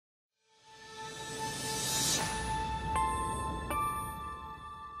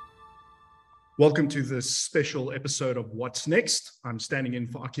Welcome to this special episode of What's Next. I'm standing in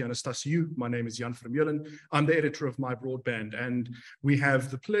for Aki Anastasiou. My name is Jan Vermeulen. I'm the editor of My Broadband, and we have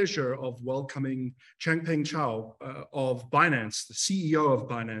the pleasure of welcoming Changpeng Zhao of Binance, the CEO of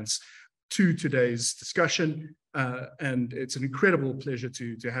Binance, to today's discussion. And it's an incredible pleasure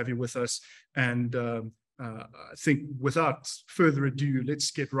to have you with us. And I think without further ado,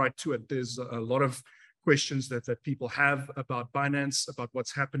 let's get right to it. There's a lot of questions that people have about Binance, about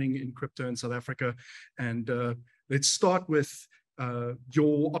what's happening in crypto in South Africa. And let's start with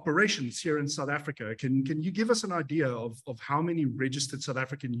your operations here in South Africa. Can you give us an idea of how many registered South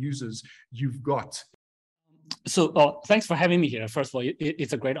African users you've got? So thanks for having me here. First of all,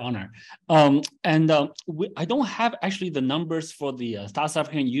 it's a great honor. I don't have actually the numbers for the South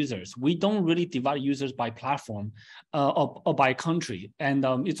African users. We don't really divide users by platform or by country. And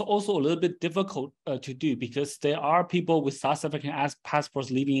it's also a little bit difficult to do because there are people with South African passports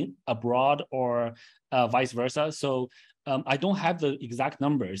living abroad or vice versa. So I don't have the exact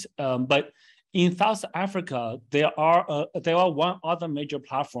numbers, but in South Africa, there are one other major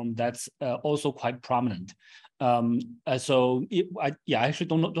platform that's also quite prominent. I actually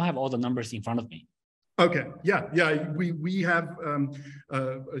don't have all the numbers in front of me. Okay, yeah. We have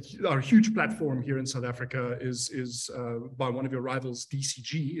our huge platform here in South Africa is by one of your rivals,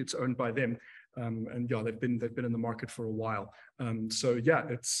 DCG. It's owned by them. And yeah, they've been in the market for a while. So yeah,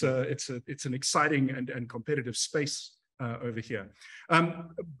 it's an exciting and competitive space over here.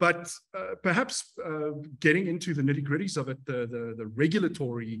 But perhaps getting into the nitty-gritties of it, the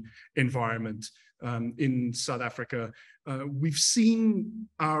regulatory environment in South Africa, we've seen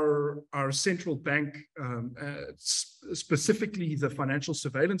our central bank, specifically the Financial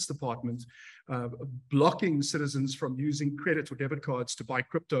Surveillance Department, blocking citizens from using credit or debit cards to buy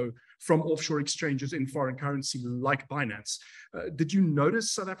crypto from offshore exchanges in foreign currency like Binance. Did you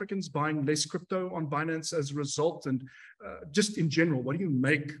notice South Africans buying less crypto on Binance as a result? And just in general, what do you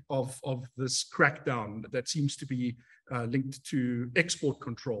make of this crackdown that seems to be linked to export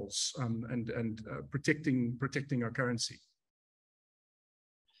controls and protecting our currency?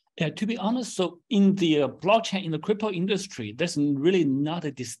 Yeah, to be honest, so in the blockchain, in the crypto industry, there's really not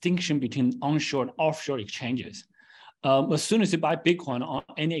a distinction between onshore and offshore exchanges. As soon as you buy Bitcoin on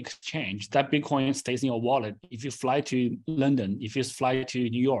any exchange, that Bitcoin stays in your wallet. If you fly to London, if you fly to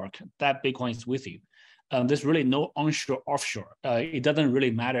New York, that Bitcoin is with you. There's really no onshore, offshore. It doesn't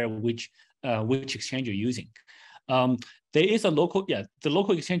really matter which exchange you're using. There is the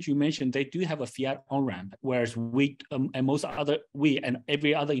local exchange you mentioned, they do have a fiat on-ramp, whereas we and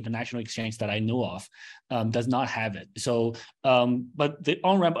every other international exchange that I know of does not have it. So, but the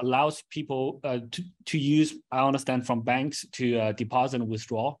on-ramp allows people to use, I understand, from banks to deposit and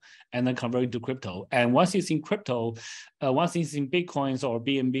withdraw, and then convert into crypto. And once it's in crypto, once it's in Bitcoins or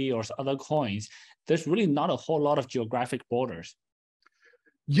BNB or other coins, there's really not a whole lot of geographic borders.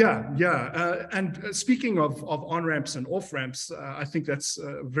 Yeah. And speaking of on-ramps and off-ramps, I think that's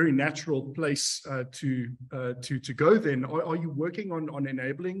a very natural place to go then. Are you working on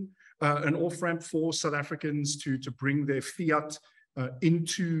enabling an off-ramp for South Africans to bring their fiat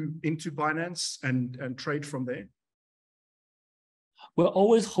into Binance and trade from there? We're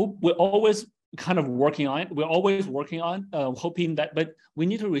always kind of working on it. We're always working on hoping that, but we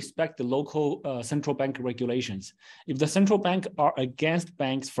need to respect the local central bank regulations. If the central bank are against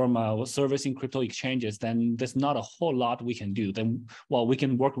banks from servicing crypto exchanges, then there's not a whole lot we can do. Then, well, we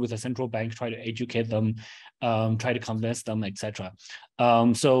can work with the central bank, try to educate them, try to convince them, etc.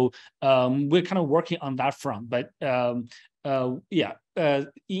 So we're kind of working on that front, but in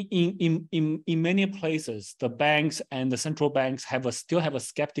many places, the banks and the central banks still have a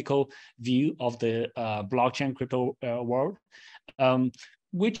skeptical view of the blockchain crypto world,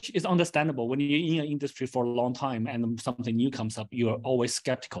 which is understandable. When you're in an industry for a long time and something new comes up, you are always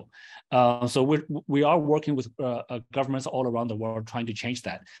skeptical. So we are working with governments all around the world trying to change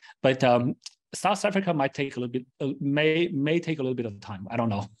that. But South Africa might take a little bit, may take a little bit of time. I don't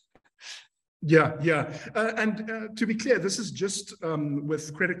know. Yeah. And to be clear, this is just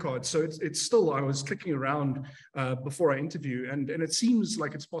with credit cards. So it's still, I was clicking around before our interview, and it seems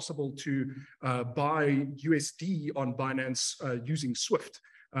like it's possible to buy USD on Binance using SWIFT.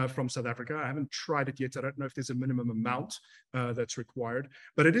 From South Africa. I haven't tried it yet. I don't know if there's a minimum amount that's required,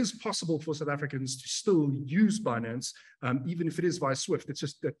 but it is possible for South Africans to still use Binance, even if it is via SWIFT. It's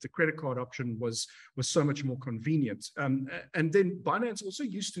just that the credit card option was so much more convenient. And then Binance also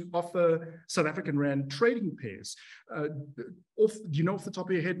used to offer South African Rand trading pairs. Do you know off the top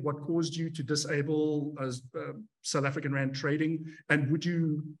of your head what caused you to disable South African Rand trading? And would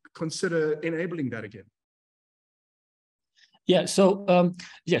you consider enabling that again? Yeah. So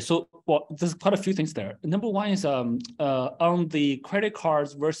well, there's quite a few things there. Number one is on the credit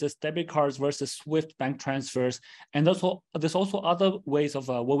cards versus debit cards versus SWIFT bank transfers, and also there's also other ways of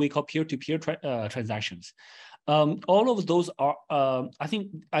what we call peer-to-peer transactions. All of those are, I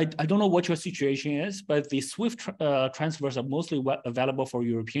think, I don't know what your situation is, but the SWIFT transfers are mostly available for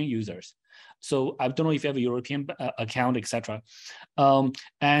European users. So I don't know if you have a European account, etc. And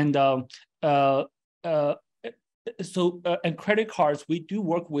credit cards, we do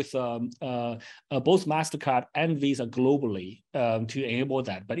work with both MasterCard and Visa globally to enable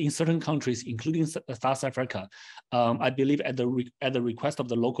that. But in certain countries, including South Africa, I believe at the request of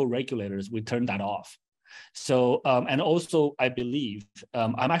the local regulators, we turned that off. So, and also I believe,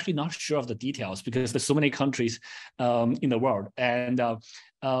 I'm actually not sure of the details because there's so many countries in the world. And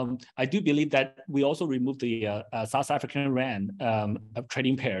I do believe that we also removed the South African Rand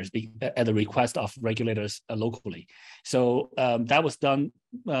trading pairs at the request of regulators locally. So that was done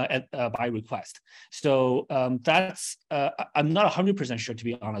by request. So that's, I'm not 100% sure to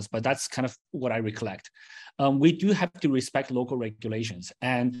be honest, but that's kind of what I recollect. We do have to respect local regulations,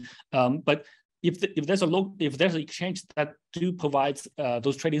 and but if there's an exchange that do provides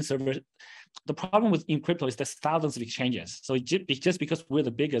those trading servers, the problem in crypto is there's thousands of exchanges. So it's just because we're the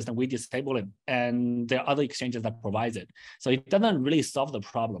biggest and we disable it, and there are other exchanges that provides it. So it doesn't really solve the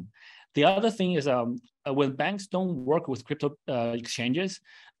problem. The other thing is when banks don't work with crypto exchanges,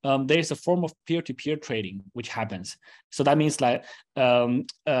 there's a form of peer-to-peer trading which happens. So that means like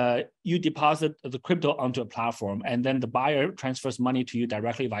you deposit the crypto onto a platform, and then the buyer transfers money to you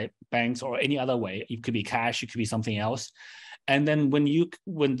directly via banks or any other way. It could be cash, it could be something else. And then when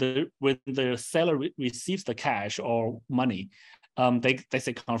the seller receives the cash or money, they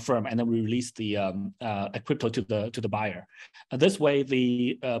say confirm, and then we release the crypto to the buyer. This way,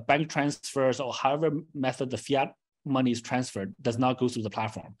 the bank transfers or however method the fiat money is transferred does not go through the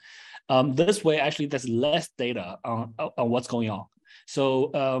platform. This way, actually, there's less data on what's going on.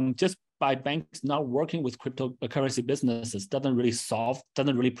 So just by banks not working with cryptocurrency businesses doesn't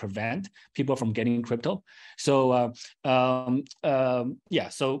really prevent people from getting crypto. So yeah,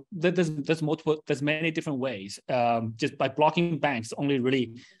 so there's many different ways. Just by blocking banks only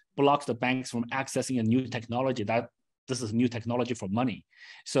really blocks the banks from accessing a new technology that this is new technology for money.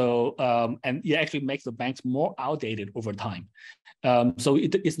 So, and it actually makes the banks more outdated over time. So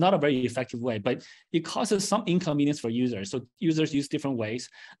it's not a very effective way, but it causes some inconvenience for users. So users use different ways,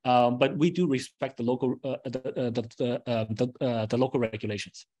 but we do respect the local the local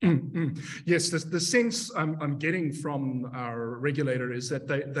regulations. Yeah. Yes, the sense I'm getting from our regulator is that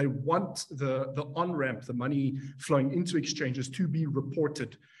they want the on-ramp, the money flowing into exchanges, to be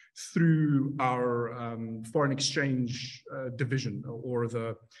reported through our foreign exchange division, or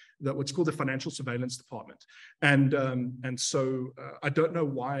the what's called the Financial Surveillance Department. And so I don't know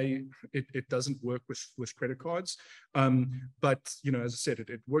why it doesn't work with credit cards, but you know, as I said,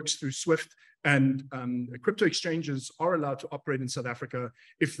 it works through SWIFT, and crypto exchanges are allowed to operate in South Africa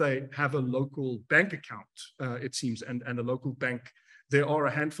if they have a local bank account, it seems, and a local bank. There are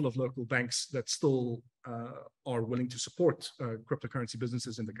a handful of local banks that still are willing to support cryptocurrency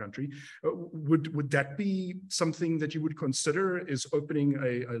businesses in the country. Would that be something that you would consider, is opening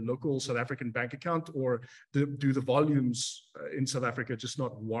a local South African bank account, or do the volumes in South Africa just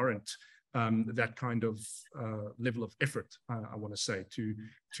not warrant that kind of level of effort, I want to say,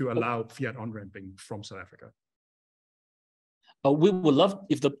 to allow fiat on-ramping from South Africa? We would love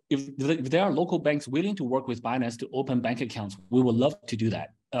if there are local banks willing to work with Binance to open bank accounts. We would love to do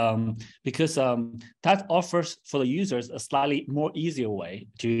that because that offers for the users a slightly more easier way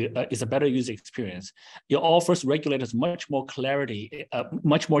to. It's a better user experience. It offers regulators much more clarity,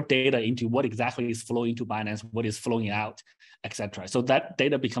 much more data into what exactly is flowing to Binance, what is flowing out, etc. So that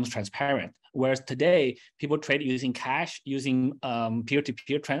data becomes transparent. Whereas today, people trade using cash, using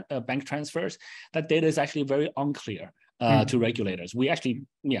peer-to-peer bank transfers. That data is actually very unclear to regulators. We actually,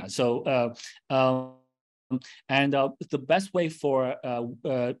 yeah. So, the best way for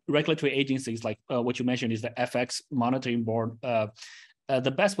regulatory agencies, like what you mentioned, is the FX monitoring board.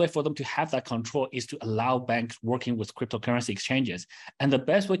 The best way for them to have that control is to allow banks working with cryptocurrency exchanges. And the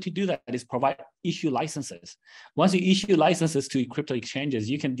best way to do that is issue licenses. Once you issue licenses to crypto exchanges,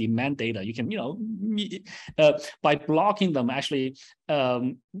 you can demand data. You can, by blocking them, actually,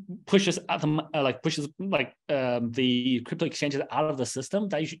 pushes the crypto exchanges out of the system,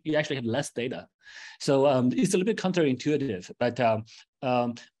 that you actually have less data. So it's a little bit counterintuitive, but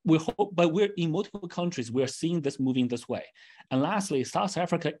we're in multiple countries, we're seeing this moving this way. And lastly, South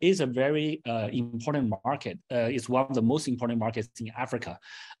Africa is a very important market. It's one of the most important markets in Africa.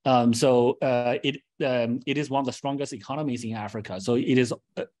 It is one of the strongest economies in Africa. So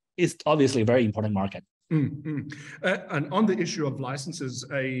it's obviously a very important market. And on the issue of licenses,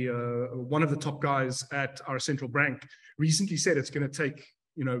 one of the top guys at our central bank recently said it's going to take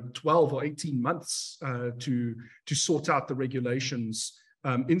 12 or 18 months to sort out the regulations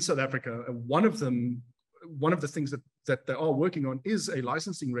in South Africa. One of the things that they are working on is a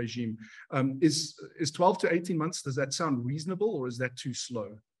licensing regime. Is 12 to 18 months, does that sound reasonable, or is that too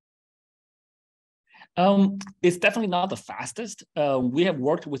slow? It's definitely not the fastest. We have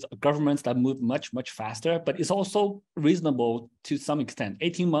worked with governments that move much, much faster, but it's also reasonable to some extent.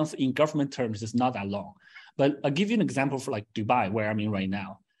 18 months in government terms is not that long. But I'll give you an example for like Dubai, where I'm in right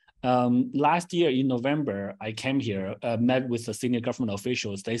now. Last year in November, I came here, met with the senior government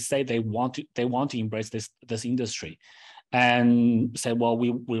officials. They say they want to embrace this industry, and said, well,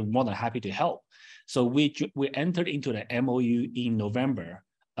 we're more than happy to help. So we entered into the MOU in November.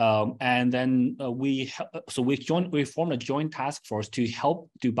 And then we formed a joint task force to help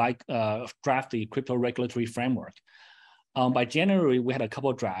Dubai draft the crypto regulatory framework. By January, we had a couple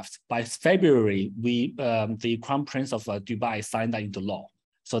of drafts. By February, the Crown Prince of Dubai signed that into law.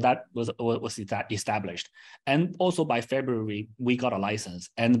 So that was established. And also by February, we got a license.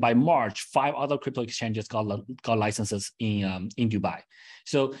 And by March, 5 other crypto exchanges got licenses in Dubai.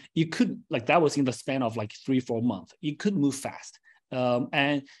 So you could, that was in the span of 3-4 months. You could move fast.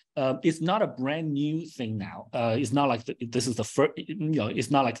 And it's not a brand new thing now. It's not like this is the first,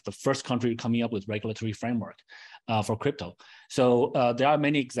 it's not like the first country coming up with regulatory framework for crypto. So there are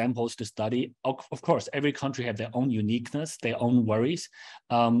many examples to study. Of course, every country has their own uniqueness, their own worries.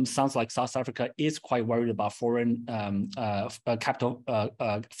 Sounds like South Africa is quite worried about foreign capital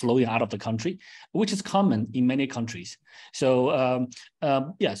flowing out of the country, which is common in many countries. So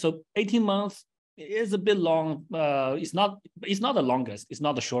so 18 months, is a bit long. It's not the longest. It's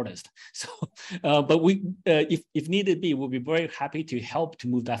not the shortest. So, but if needed be, we'll be very happy to help to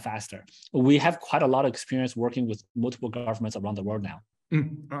move that faster. We have quite a lot of experience working with multiple governments around the world now.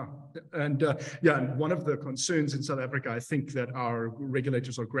 And one of the concerns in South Africa, I think that our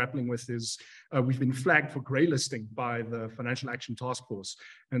regulators are grappling with is we've been flagged for grey listing by the Financial Action Task Force,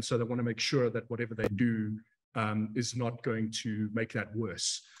 and so they want to make sure that whatever they do is not going to make that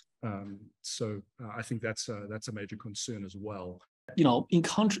worse. So I think that's a major concern as well. In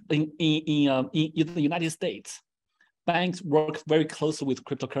the United States, banks work very closely with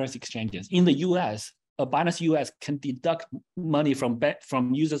cryptocurrency exchanges. In the US, Binance US can deduct money from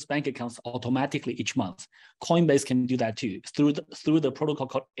users' bank accounts automatically each month. Coinbase can do that too through the protocol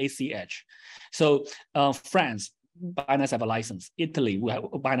called ACH. So France, Binance have a license. Italy,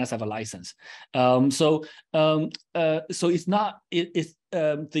 Binance have a license. So it's not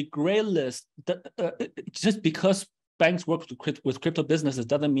the gray list. Just because banks work with crypto businesses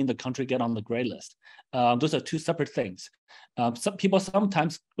doesn't mean the country get on the gray list. Those are two separate things. Some people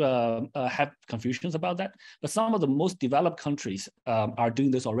sometimes have confusions about that, but some of the most developed countries are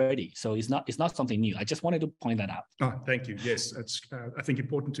doing this already. So it's not something new. I just wanted to point that out. Thank you. Yes, it's I think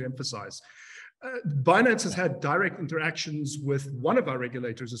important to emphasize. Binance has had direct interactions with one of our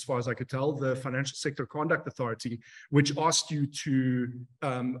regulators, as far as I could tell, the Financial Sector Conduct Authority, which asked you to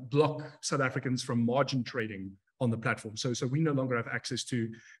block South Africans from margin trading on the platform. So we no longer have access to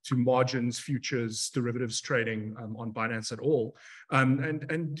margins, futures, derivatives trading on Binance at all.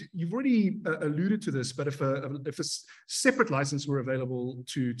 And you've already alluded to this, but if a separate license were available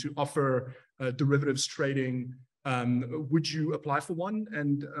to offer derivatives trading, would you apply for one?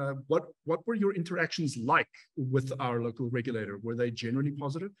 And what were your interactions like with our local regulator? Were they generally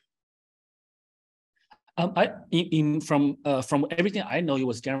positive? From everything I know, it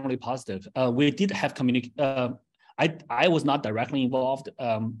was generally positive. We did have communication. I was not directly involved,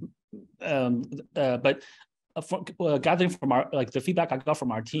 but gathering from our the feedback I got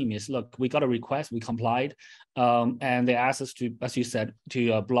from our team is, look, we got a request, we complied, and they asked us to, as you said,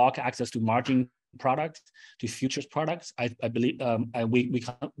 to block access to margin products, to futures products. I believe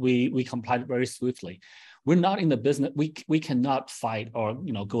we complied very swiftly. We're not in the business. We cannot fight or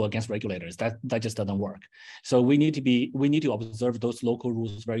go against regulators. That just doesn't work. So we need to observe those local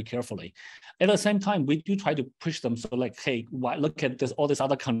rules very carefully. At the same time, we do try to push them. So hey, look at all these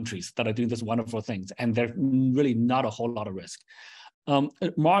other countries that are doing this wonderful things, and they're really not a whole lot of risk.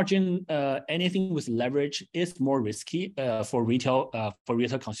 Margin, anything with leverage is more risky for retail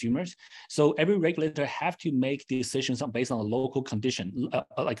consumers. So every regulator have to make decisions based on a local condition,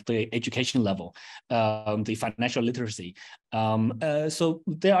 like the education level, the financial literacy. So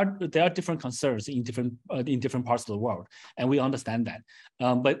there are different concerns in different parts of the world, and we understand that.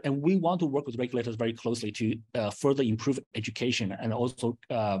 And we want to work with regulators very closely to further improve education and also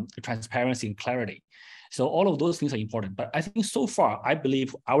transparency and clarity. So all of those things are important. But I think so far, I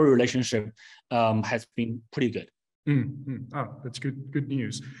believe our relationship has been pretty good. Oh, that's good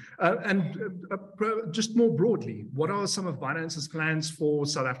news. Just more broadly, what are some of Binance's plans for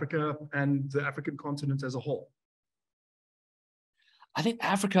South Africa and the African continent as a whole? I think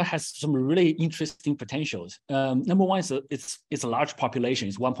Africa has some really interesting potentials. Number one is it's a large population.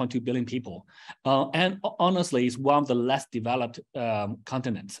 It's 1.2 billion people, and honestly, it's one of the less developed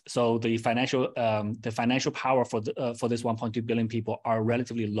continents. So the financial power for this 1.2 billion people are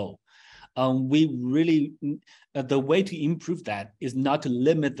relatively low. The way to improve that is not to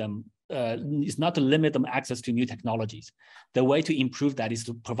limit them. Access to new technologies. The way to improve that is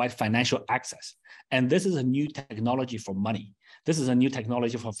to provide financial access. And this is a new technology for money. This is a new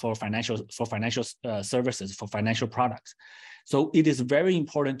technology for financial services, for financial products. So it is very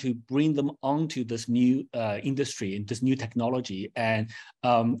important to bring them onto this new industry and this new technology and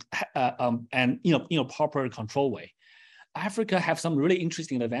proper control way. Africa have some really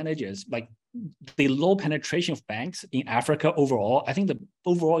interesting advantages, like the low penetration of banks in Africa overall. I think the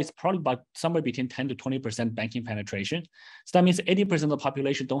overall is probably about somewhere between 10 to 20% banking penetration. So that means 80% of the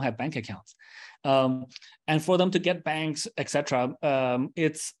population don't have bank accounts. And for them to get banks, etc.,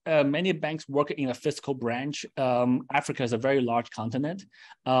 many banks work in a physical branch. Africa is a very large continent.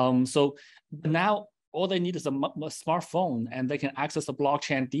 So now all they need is a smartphone, and they can access the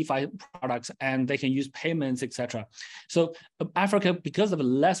blockchain DeFi products, and they can use payments, etc. So Africa, because of a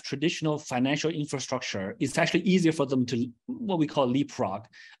less traditional financial infrastructure, it's actually easier for them to what we call leapfrog.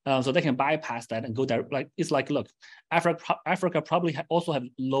 So they can bypass that and go there. Look, Africa probably also have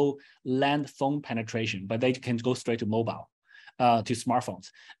low land phone penetration, but they can go straight to mobile. To smartphones,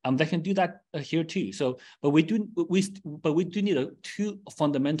 they can do that here too. So, but we do need two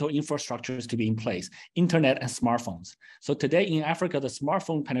fundamental infrastructures to be in place: internet and smartphones. So today in Africa, the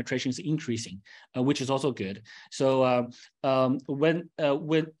smartphone penetration is increasing, which is also good. So but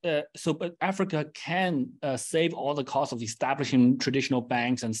Africa can save all the costs of establishing traditional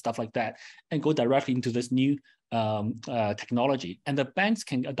banks and stuff like that, and go directly into this new technology, and the banks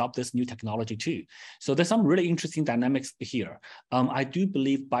can adopt this new technology too. So there's some really interesting dynamics here. I do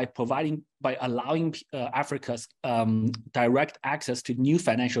believe by allowing Africa's direct access to new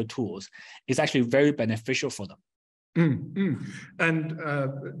financial tools is actually very beneficial for them. And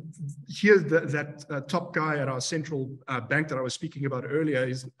here's that top guy at our central bank that I was speaking about earlier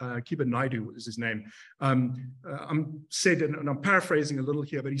is Kiba Naidu is his name. I'm paraphrasing a little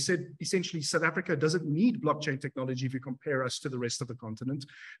here, but he said essentially South Africa doesn't need blockchain technology if you compare us to the rest of the continent,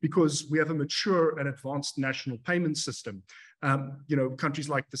 because we have a mature and advanced national payment system. Countries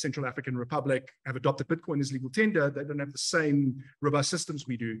like the Central African Republic have adopted Bitcoin as legal tender. They don't have the same robust systems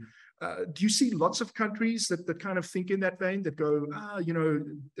we do. Do you see lots of countries that kind of think in that vein, that go,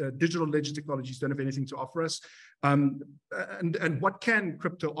 digital ledger technologies don't have anything to offer us? And what can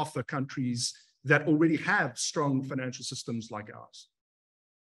crypto offer countries that already have strong financial systems like ours?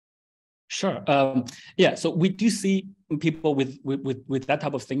 Sure. So we do see people with that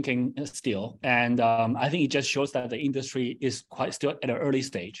type of thinking still, and I think it just shows that the industry is quite still at an early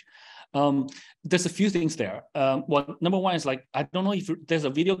stage. There's a few things there. Number one is I don't know if there's a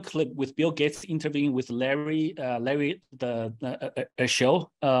video clip with Bill Gates interviewing with Larry a show.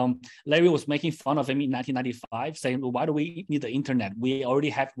 Larry was making fun of him in 1995, saying, well, why do we need the internet? We already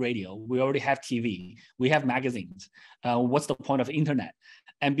have radio, we already have TV, we have magazines. What's the point of internet?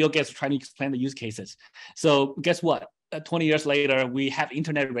 And Bill Gates trying to explain the use cases. So guess what? 20 years later, we have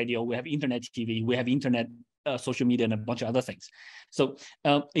internet radio, we have internet TV, we have internet social media, and a bunch of other things. So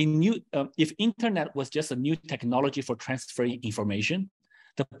if internet was just a new technology for transferring information,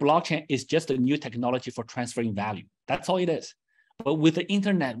 the blockchain is just a new technology for transferring value. That's all it is. But with the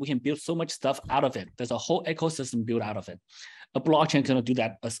internet, we can build so much stuff out of it. There's a whole ecosystem built out of it. A blockchain is going to do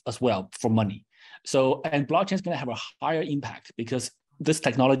that as well for money. And blockchain is going to have a higher impact because this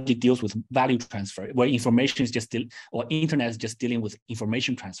technology deals with value transfer, where information is just or internet is just dealing with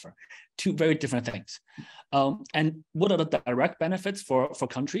information transfer. Two very different things. And what are the direct benefits for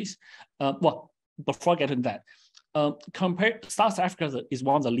countries? Well, before I get into that, South Africa is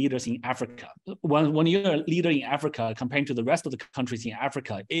one of the leaders in Africa. When you're a leader in Africa, compared to the rest of the countries in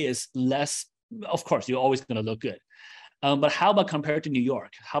Africa, is less. Of course, you're always going to look good. But how about compared to New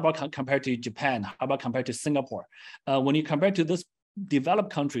York? How about compared to Japan? How about compared to Singapore? When you compare to this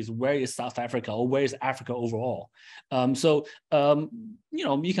developed countries, where is South Africa or where is Africa overall? You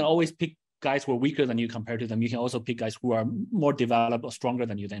know, you can always pick guys who are weaker than you compared to them. You can also pick guys who are more developed or stronger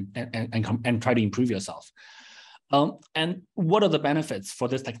than you and try to improve yourself. And what are the benefits for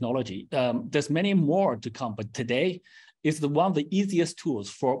this technology? There's many more to come, but today is one of the easiest tools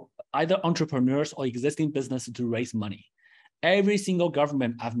for either entrepreneurs or existing businesses to raise money. Every single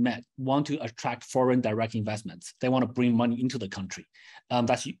government I've met want to attract foreign direct investments. They want to bring money into the country.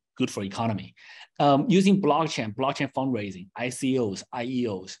 That's good for economy. Using blockchain fundraising, ICOs,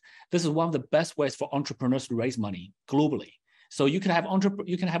 IEOs. This is one of the best ways for entrepreneurs to raise money globally. So you can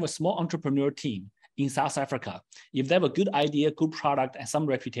have a small entrepreneur team in South Africa. If they have a good idea, good product, and some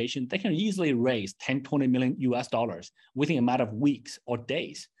reputation, they can easily raise 10, 20 million US dollars within a matter of weeks or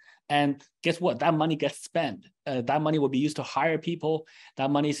days. And guess what? That money gets spent. That money will be used to hire people.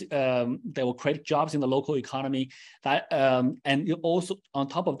 That money, they will create jobs in the local economy. And you also, on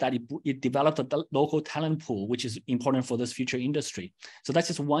top of that, it developed a local talent pool, which is important for this future industry. So that's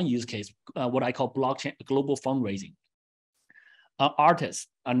just one use case, what I call blockchain global fundraising. Artists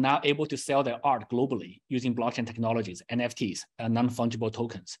are now able to sell their art globally using blockchain technologies, NFTs, non-fungible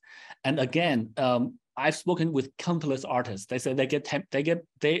tokens. And again, I've spoken with countless artists. They say they get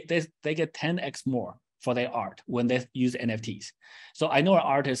 10x more for their art when they use NFTs. So I know an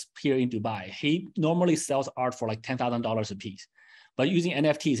artist here in Dubai. He normally sells art for like $10,000 a piece, but using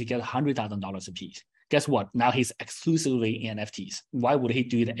NFTs, he gets $100,000 a piece. Guess what? Now he's exclusively in NFTs. Why would he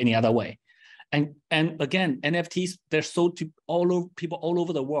do it any other way? And again, NFTs, they're sold to people all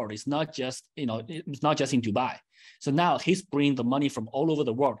over the world. It's not just, it's not just in Dubai. So now he's bringing the money from all over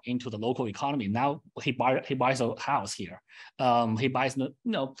the world into the local economy. Now he buys a house here.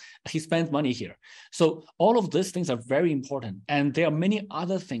 He spends money here. So all of these things are very important. And there are many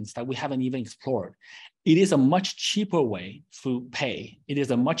other things that we haven't even explored. It is a much cheaper way to pay. It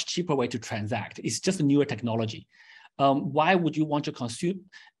is a much cheaper way to transact. It's just a newer technology. Why would you want to consume?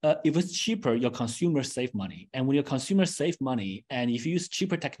 If it's cheaper, your consumers save money. And when your consumers save money, and if you use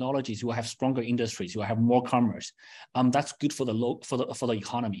cheaper technologies, you will have stronger industries, you will have more commerce. That's good for the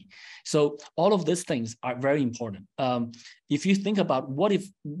economy. So all of these things are very important. If you think about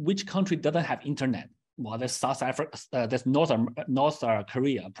which country doesn't have internet? Well, there's South Africa, there's North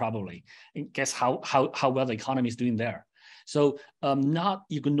Korea probably. And guess how well the economy is doing there. So not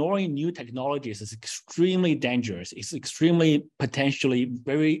ignoring new technologies is extremely dangerous. It's extremely potentially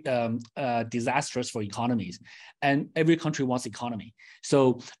very disastrous for economies. And every country wants economy.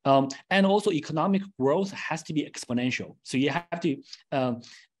 So, and also economic growth has to be exponential. So you have to,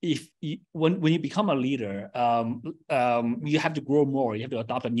 when you become a leader, you have to grow more. You have to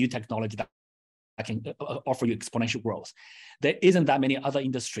adopt a new technology that can offer you exponential growth. There isn't that many other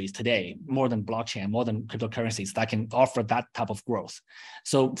industries today, more than blockchain, more than cryptocurrencies, that can offer that type of growth.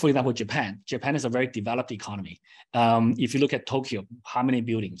 So for example, Japan is a very developed economy. If you look at Tokyo, how many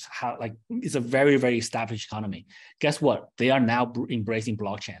buildings, it's a very, very established economy. Guess what? They are now embracing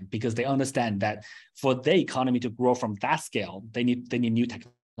blockchain because they understand that for their economy to grow from that scale, they need new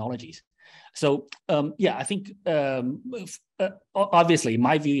technologies. So yeah, I think obviously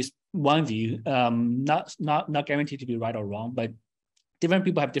my view is one view, not guaranteed to be right or wrong, but different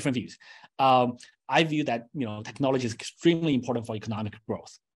people have different views. I view that technology is extremely important for economic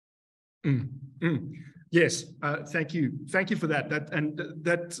growth. Yes, thank you for that.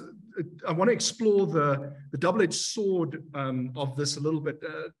 I want to explore the double-edged sword of this a little bit.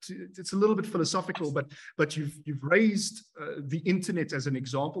 It's a little bit philosophical, but you've raised the internet as an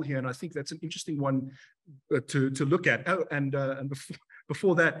example here, and I think that's an interesting one to look at. Oh, and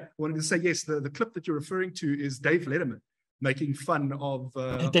before that, I wanted to say yes, the clip that you're referring to is Dave Letterman making fun of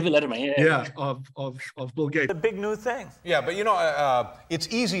David Letterman, of Bill Gates. The big new thing. Yeah, but it's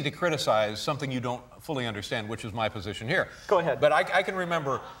easy to criticize something you don't fully understand, which is my position here. Go ahead. But I can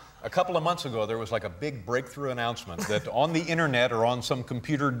remember a couple of months ago, there was like a big breakthrough announcement that on the internet or on some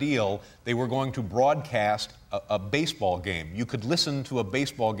computer deal, they were going to broadcast a baseball game. You could listen to a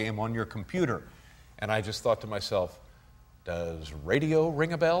baseball game on your computer. And I just thought to myself, does radio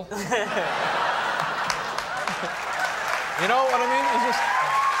ring a bell? You know what I mean? It's just...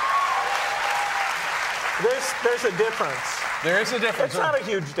 There's a difference. There is a difference. It's not a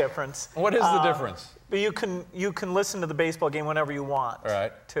huge difference. What is the difference? But you can listen to the baseball game whenever you want. All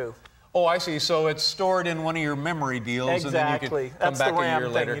right. Too. Oh, I see. So it's stored in one of your memory deals, exactly. And then you can come back a year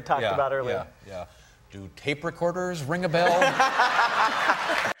later. Thing you talked about earlier. Yeah. Do tape recorders ring a bell?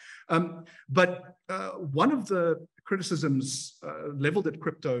 But one of the criticisms leveled at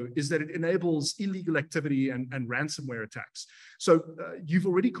crypto is that it enables illegal activity and ransomware attacks. So you've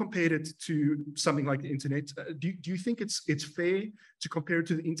already compared it to something like the internet. Do you think it's fair to compare it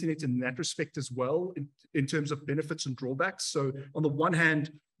to the internet in that respect as well, in terms of benefits and drawbacks? So on the one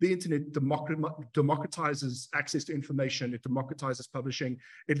hand, the internet democratizes access to information, it democratizes publishing,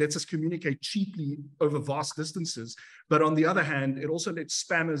 it lets us communicate cheaply over vast distances. But on the other hand, it also lets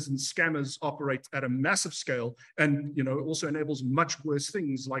spammers and scammers operate at a massive scale, and also enables much worse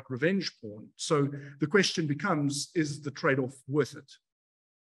things like revenge porn. So the question becomes, is the trade-off worth it?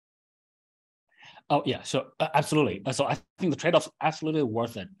 Oh yeah, so absolutely. So I think the trade-off is absolutely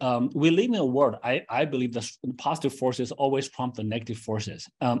worth it. We live in a world. I believe the positive forces always trump the negative forces,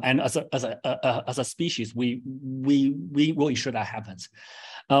 and as a species, we will ensure that happens.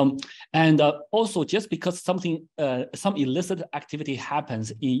 And also, just because some illicit activity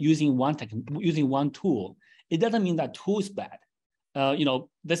happens in using one tool, it doesn't mean that tool is bad.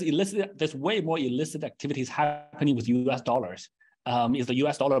 There's way more illicit activities happening with U.S. dollars. Is the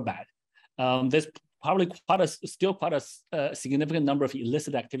U.S. dollar bad? There's probably still quite a significant number of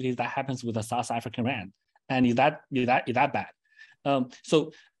illicit activities that happens with the South African rand, and is that bad?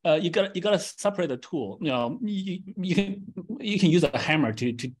 So you gotta separate the tool. You can use a hammer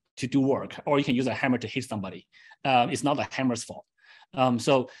to do work, or you can use a hammer to hit somebody. It's not the hammer's fault.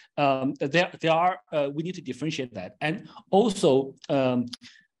 So we need to differentiate that, and also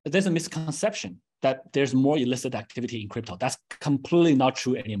there's a misconception that there's more illicit activity in crypto. That's completely not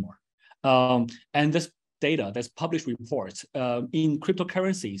true anymore. And this data, there's published reports in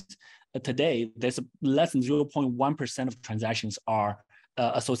cryptocurrencies today, there's less than 0.1% of transactions are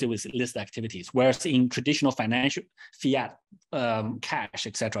associated with illicit activities, whereas in traditional financial fiat, cash,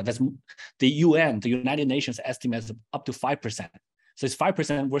 etc., that's the UN, the United Nations estimates up to 5%. So it's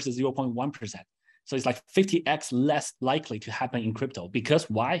 5% versus 0.1%. So it's like 50x less likely to happen in crypto. Because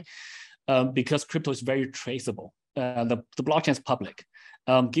why? Because crypto is very traceable. The blockchain is public.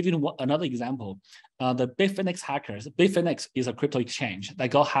 Give you another example, the Bitfinex hackers. Bitfinex is a crypto exchange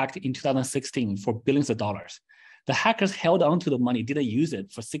that got hacked in 2016 for billions of dollars. The hackers held on to the money, didn't use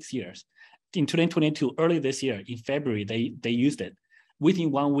it for 6 years. In 2022, early this year, in February, they used it.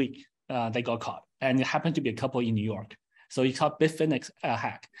 Within 1 week, they got caught, and it happened to be a couple in New York. So it's called Bitfinex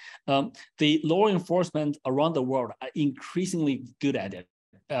hack. The law enforcement around the world are increasingly good at it.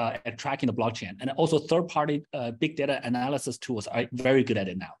 At tracking the blockchain, and also third-party big data analysis tools are very good at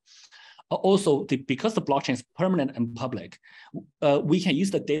it now. Also, because the blockchain is permanent and public, we can use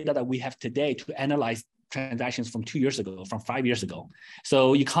the data that we have today to analyze transactions from 2 years ago, from 5 years ago.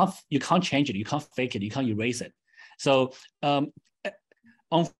 So you can't change it, you can't fake it, you can't erase it. So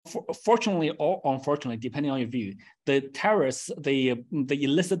fortunately or unfortunately, depending on your view, the terrorists, the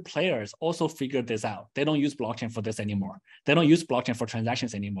illicit players also figured this out. They don't use blockchain for this anymore. They don't use blockchain for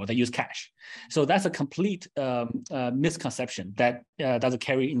transactions anymore. They use cash. So that's a complete misconception that doesn't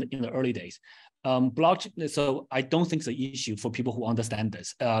carry in the early days. Blockchain. So I don't think it's an issue for people who understand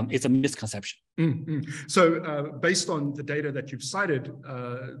this. It's a misconception. So based on the data that you've cited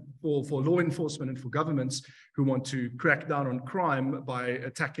for law enforcement and for governments who want to crack down on crime by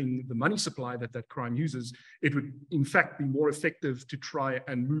attacking the money supply that crime uses, it would in fact be more effective to try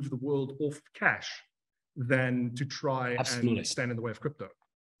and move the world off cash than to try and stand in the way of crypto.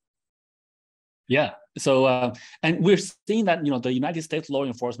 Yeah. So, and we're seeing that, the United States law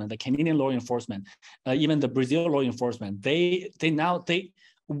enforcement, the Canadian law enforcement, even the Brazil law enforcement,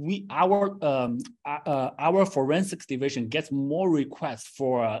 our forensics division gets more requests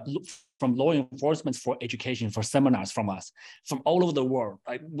from law enforcement for education, for seminars from us, from all over the world.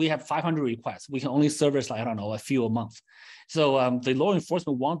 Right? We have 500 requests. We can only service, I don't know, a few a month. So the law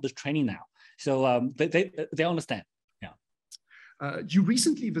enforcement want the training now. So they understand. You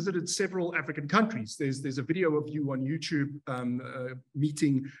recently visited several African countries. There's a video of you on YouTube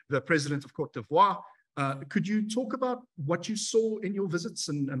meeting the president of Cote d'Ivoire. Could you talk about what you saw in your visits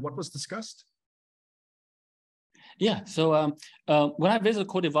and what was discussed? Yeah. So when I visited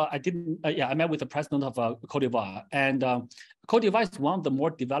Cote d'Ivoire, I met with the president of Cote d'Ivoire, and Cote d'Ivoire is one of the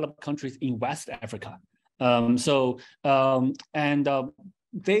more developed countries in West Africa.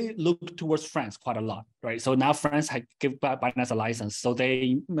 They look towards France quite a lot, right? So now France had given Binance a license. So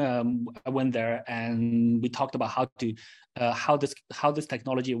they went there and we talked about how this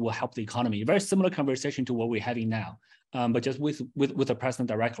technology will help the economy. Very similar conversation to what we're having now, but just with the president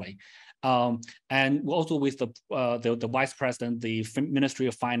directly, and also with the vice president, the Ministry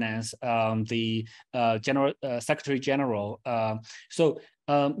of Finance, the Secretary General.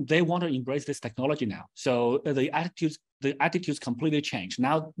 They want to embrace this technology now. So the attitudes completely change.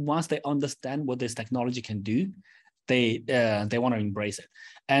 Now, once they understand what this technology can do, they want to embrace it.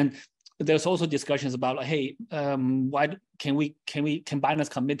 And there's also discussions about, hey, why can Binance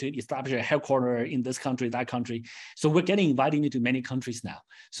commit to establish a headquarters in this country, that country? So we're getting invited into many countries now.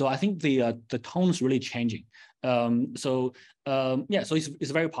 So I think the tone's really changing. So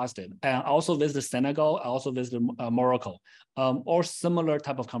it's very positive. I also visited Senegal. I also visited Morocco, or similar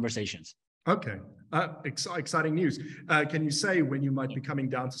type of conversations. Okay, exciting news. Can you say when you might be coming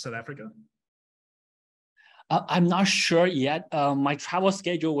down to South Africa? I'm not sure yet. My travel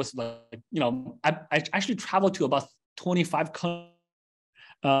schedule was like, I actually traveled to about 25 countries,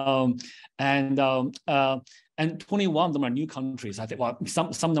 and 21 of them are new countries. I think, well,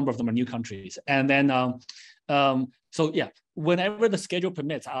 some number of them are new countries. And then, so yeah, whenever the schedule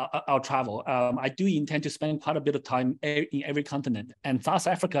permits, I'll travel. I do intend to spend quite a bit of time in every continent. And South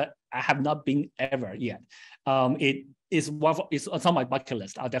Africa, I have not been ever yet. It's on my bucket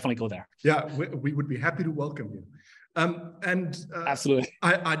list. I'll definitely go there. Yeah, we would be happy to welcome you. Absolutely.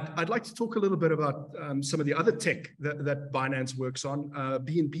 I'd like to talk a little bit about some of the other tech that Binance works on,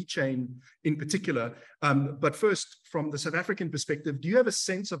 BNB Chain in particular. But first, from the South African perspective, do you have a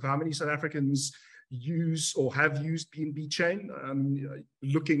sense of how many South Africans use or have used BNB Chain?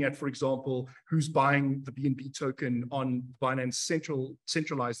 Looking at, for example, who's buying the BNB token on Binance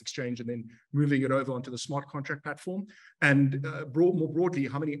centralized exchange and then moving it over onto the smart contract platform, and more broadly,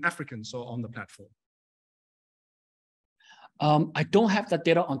 how many Africans are on the platform? I don't have that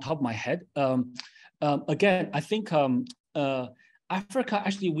data on top of my head. Again, I think Africa,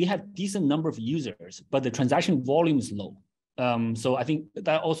 actually, we have decent number of users, but the transaction volume is low. So I think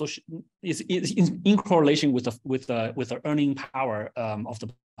that also is in correlation with the earning power of the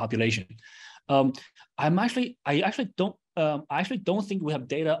population. I actually don't think we have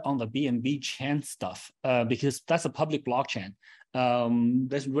data on the BNB Chain stuff because that's a public blockchain.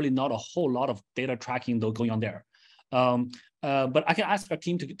 There's really not a whole lot of data tracking though going on there. But I can ask our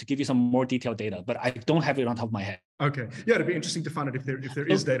team to give you some more detailed data, but I don't have it on top of my head. Okay, yeah, it'd be interesting to find out if there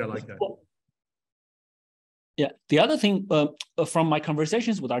is data like that. Yeah, the other thing from my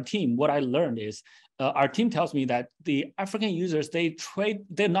conversations with our team, what I learned is our team tells me that the African users,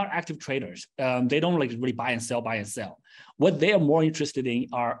 they're not active traders. They don't like really buy and sell. What they are more interested in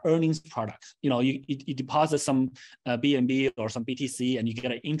are earnings products. You deposit some BNB or some BTC and you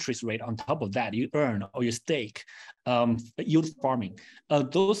get an interest rate on top of that. You earn or you stake, yield farming.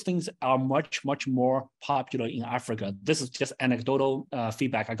 Those things are much more popular in Africa. This is just anecdotal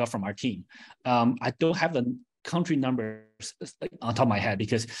feedback I got from our team. I don't have the country numbers on top of my head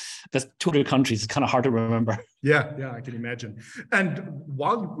because there's 200 countries. It's kind of hard to remember. Yeah, I can imagine. And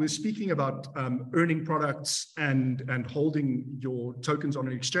while we're speaking about earning products and holding your tokens on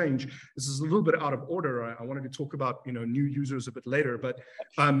an exchange, this is a little bit out of order. I wanted to talk about new users a bit later, but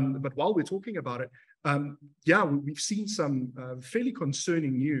while we're talking about it, we've seen some fairly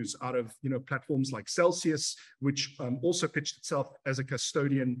concerning news out of platforms like Celsius, which also pitched itself as a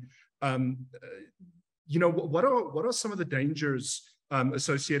custodian. What are some of the dangers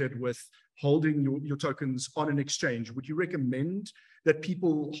associated with holding your tokens on an exchange? Would you recommend that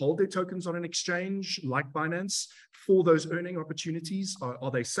people hold their tokens on an exchange like Binance for those earning opportunities?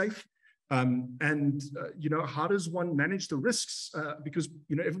 Are they safe? How does one manage the risks? Because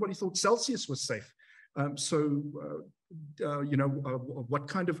everybody thought Celsius was safe. What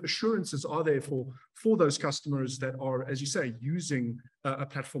kind of assurances are there for those customers that are, as you say, using a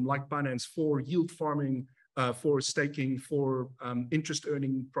platform like Binance for yield farming, for staking, for interest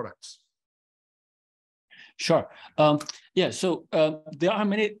earning products? Sure. So there are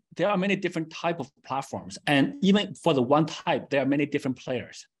many different type of platforms, and even for the one type, there are many different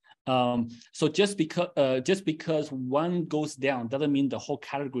players. So just because one goes down doesn't mean the whole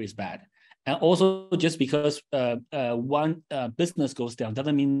category is bad. And also, just because one business goes down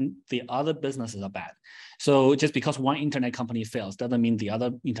doesn't mean the other businesses are bad. So just because one internet company fails doesn't mean the other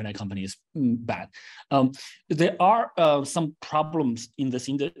internet company is bad. There are some problems in this,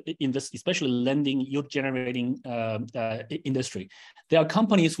 especially lending, yield generating industry. There are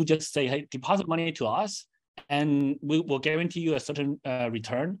companies who just say, "Hey, deposit money to us, and we will guarantee you a certain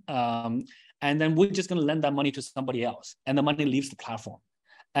return, and then we're just going to lend that money to somebody else, and the money leaves the platform."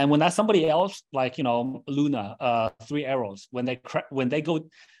 And when that somebody else, like Luna, Three Arrows, when they go,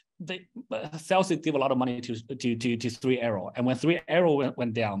 Celsius give a lot of money to Three Arrow, and when Three Arrow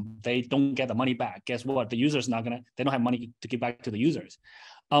went down, they don't get the money back. Guess what? The users they don't have money to give back to the users.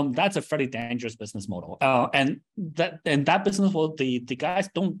 That's a fairly dangerous business model, and that business model, the guys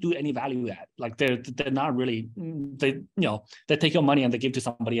don't do any value add. Like they're not really they take your money and they give to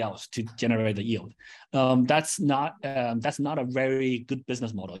somebody else to generate the yield. That's not a very good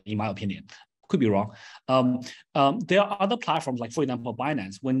business model, in my opinion. could be wrong. There are other platforms, like for example,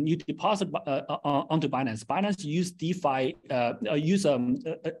 Binance. When you deposit onto Binance, Binance use DeFi, use a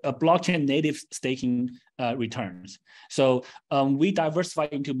blockchain native staking returns. So we diversify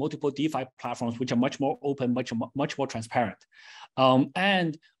into multiple DeFi platforms, which are much more open, much more transparent.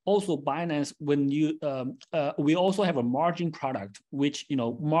 And also Binance, when you we also have a margin product, which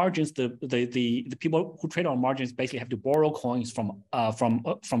margins the people who trade on margins basically have to borrow coins from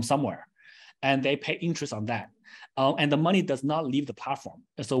somewhere, and they pay interest on that. And the money does not leave the platform.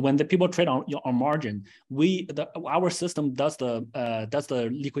 So when the people trade on margin, our system does the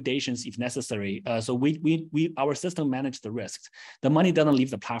liquidations if necessary. So our system manages the risks. The money doesn't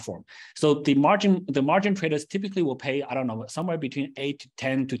leave the platform. So the margin traders typically will pay, I don't know, somewhere between 8 to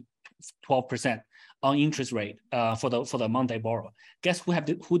 10 to 12% on interest rate for the amount they borrow. Guess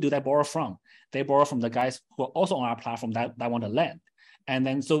who do they borrow from? They borrow from the guys who are also on our platform that want to lend. And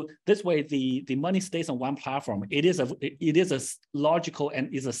then so this way the money stays on one platform. It is a logical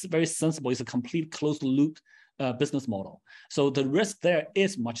and is a very sensible, it's a complete closed loop business model. So the risk there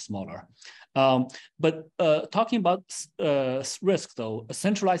is much smaller. But talking about risk though,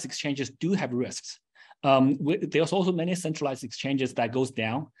 centralized exchanges do have risks. There's also many centralized exchanges that goes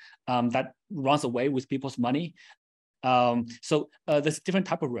down, that runs away with people's money. So there's a different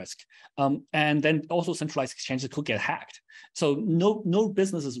type of risk. And then also centralized exchanges could get hacked. So no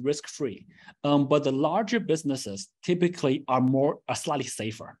business is risk-free, but the larger businesses typically are slightly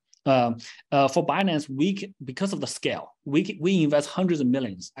safer. For Binance, because of the scale, we invest hundreds of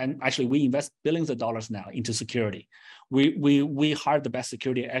millions, and actually we invest billions of dollars now into security. We hire the best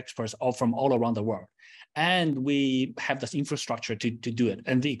security experts from all around the world, and we have this infrastructure to do it.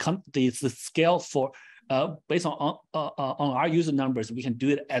 And the scale for based on our user numbers, we can do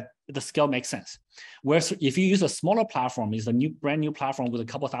it at the scale makes sense. Whereas if you use a smaller platform, it's a brand new platform with a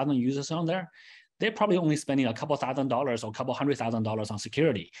couple thousand users on there, they're probably only spending a couple $1,000s or a couple $100,000 on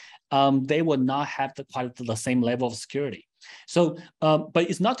security. They would not have quite the same level of security. So, but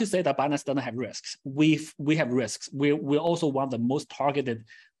it's not to say that Binance doesn't have risks. We have risks. We're also one of the most targeted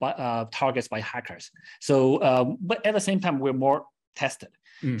targets by hackers. So, but at the same time, we're more tested.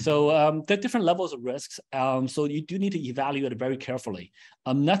 So there are different levels of risks. So you do need to evaluate it very carefully.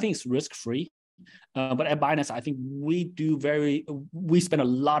 Nothing is risk-free. But at Binance, I think we spend a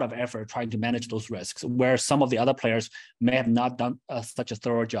lot of effort trying to manage those risks, where some of the other players may have not done such a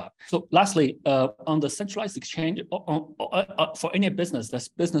thorough job. So lastly, on the centralized exchange, for any business, there's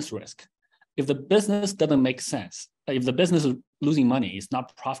business risk. If the business doesn't make sense, if the business is losing money, it's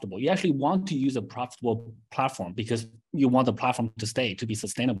not profitable, you actually want to use a profitable platform because you want the platform to be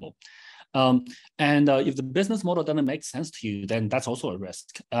sustainable. And if the business model doesn't make sense to you, then that's also a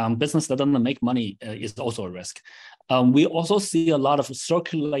risk. Business that doesn't make money is also a risk. We also see a lot of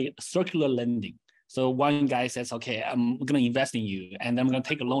circular lending. So one guy says, okay, I'm going to invest in you, and then I'm going to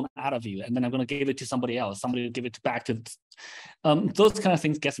take a loan out of you, and then I'm going to give it to somebody else. Somebody will give it back to. Those kind of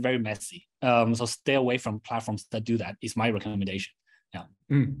things gets very messy. So stay away from platforms that do that is my recommendation. Yeah.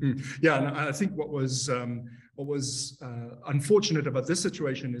 Yeah, and I think what was unfortunate about this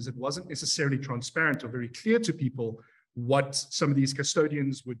situation is it wasn't necessarily transparent or very clear to people what some of these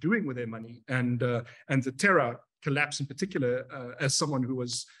custodians were doing with their money, and the Terra collapse in particular. As someone who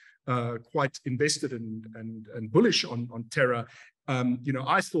was quite invested and bullish on Terra,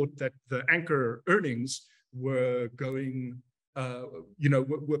 I thought that the Anchor earnings were going.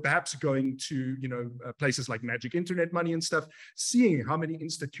 We're perhaps going to, places like Magic Internet Money and stuff, seeing how many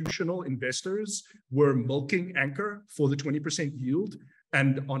institutional investors were milking Anchor for the 20% yield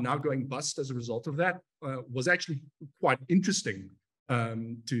and are now going bust as a result of that, was actually quite interesting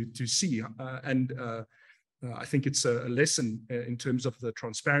to see. I think it's a lesson in terms of the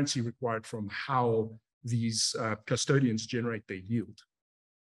transparency required from how these custodians generate their yield.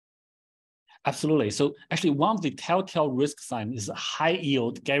 Absolutely. So actually, one of the telltale risk signs is a high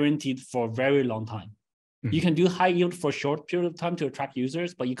yield guaranteed for a very long time. Mm-hmm. You can do high yield for a short period of time to attract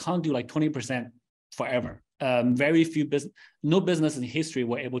users, but you can't do like 20% forever. Very few no business in history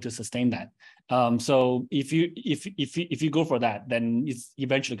were able to sustain that. So if you go for that, then it's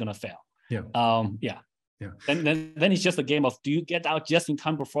eventually going to fail. Yeah. Yeah. Then it's just a game of, do you get out just in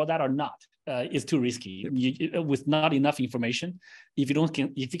time before that or not? It's too risky. With not enough information, if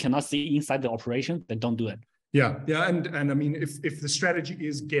you cannot see inside the operation, then don't do it. Yeah, and I mean, if the strategy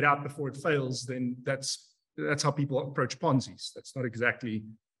is get out before it fails, then that's how people approach Ponzi's. That's not exactly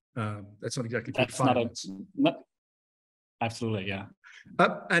good finance. Absolutely, yeah.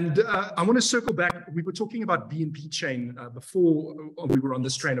 And I want to circle back. We were talking about BNB Chain before we were on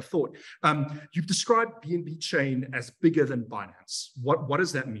this train of thought. You've described BNB Chain as bigger than Binance. What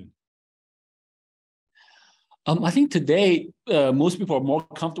does that mean? I think today, most people are more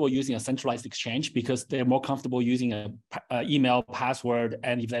comfortable using a centralized exchange because they're more comfortable using a email password.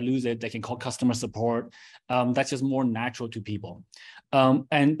 And if they lose it, they can call customer support. That's just more natural to people.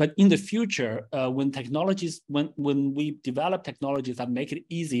 But in the future, when we develop technologies that make it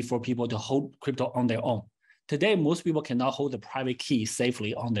easy for people to hold crypto on their own. Today, most people cannot hold the private key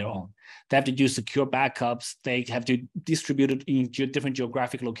safely on their own. They have to do secure backups. They have to distribute it in different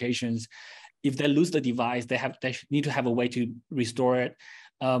geographic locations. If they lose the device, they need to have a way to restore it.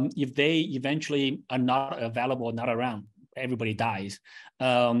 If they eventually are not available, not around, everybody dies.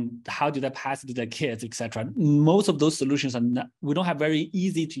 How do they pass it to their kids, etc.? Most of those solutions are not, we don't have very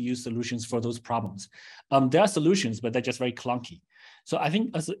easy to use solutions for those problems. There are solutions, but they're just very clunky. So I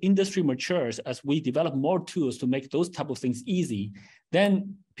think as the industry matures, as we develop more tools to make those type of things easy,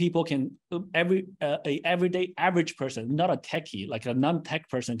 then people can, a everyday average person, not a techie, like a non-tech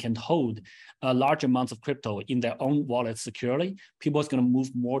person can hold large amounts of crypto in their own wallet securely. People is going to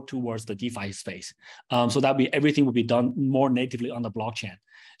move more towards the DeFi space. So everything will be done more natively on the blockchain.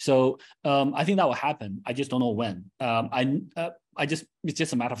 So I think that will happen. I just don't know when. It's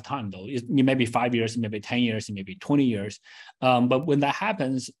just a matter of time, though. It may be 5 years, it may be 10 years, it may be 20 years. But when that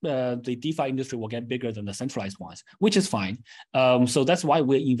happens, the DeFi industry will get bigger than the centralized ones, which is fine. So that's why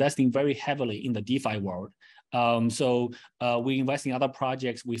we're investing very heavily in the DeFi world. We invest in other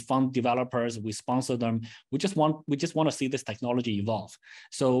projects, we fund developers, we sponsor them. We just want to see this technology evolve.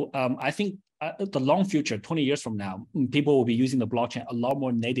 So I think the long future, 20 years from now, people will be using the blockchain a lot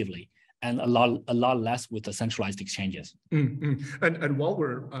more natively and a lot less with the centralized exchanges. Mm-hmm. And while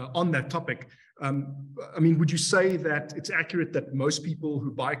we're on that topic, I mean, would you say that it's accurate that most people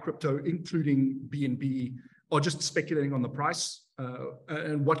who buy crypto, including BNB, are just speculating on the price?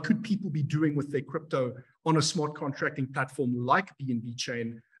 And what could people be doing with their crypto on a smart contracting platform like BNB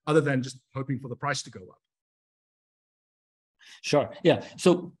Chain, other than just hoping for the price to go up? Sure. Yeah.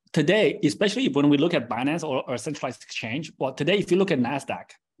 So today, especially when we look at Binance or a centralized exchange, well, today, if you look at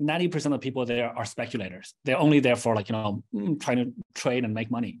NASDAQ, 90% of people there are speculators. They're only there for trying to trade and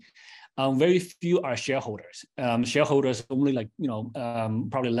make money. Very few are shareholders. Shareholders only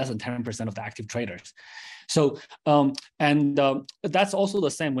probably less than 10% of the active traders. So, that's also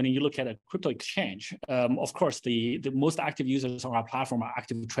the same when you look at a crypto exchange. Of course, the most active users on our platform are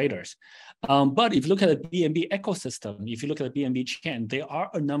active traders. But if you look at the BNB ecosystem, if you look at the BNB chain, there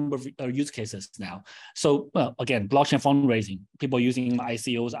are a number of use cases now. So, again, blockchain fundraising, people using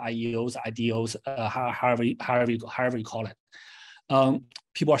ICOs, IEOs, IDOs, however you call it.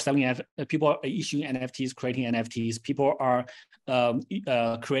 People are issuing NFTs, creating NFTs. People are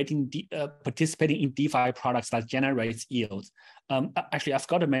participating in DeFi products that generates yields. Actually, I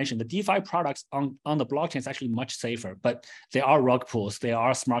forgot to mention the DeFi products on the blockchain is actually much safer, but there are rug pulls, there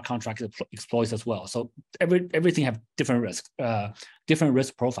are smart contract exploits as well. So everything have different risks, different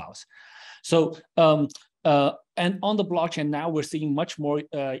risk profiles. So and on the blockchain now, we're seeing much more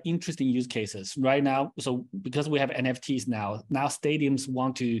interesting use cases right now. So because we have NFTs now stadiums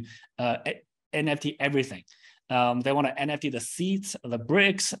want to NFT everything. They want to NFT the seats, the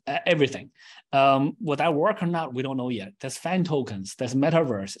bricks, everything. Will that work or not? We don't know yet. There's fan tokens, there's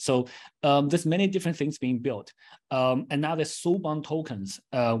metaverse. So there's many different things being built. And now there's Soulbound tokens.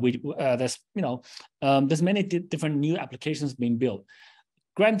 There's many different new applications being built.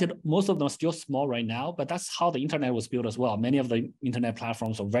 Granted, most of them are still small right now, but that's how the internet was built as well. Many of the internet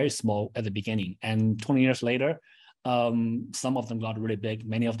platforms are very small at the beginning. And 20 years later, some of them got really big,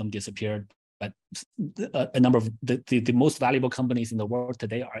 many of them disappeared. But a number of the most valuable companies in the world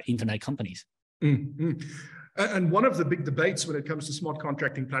today are internet companies. Mm-hmm. And one of the big debates when it comes to smart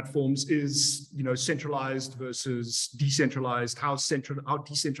contracting platforms is, centralized versus decentralized. How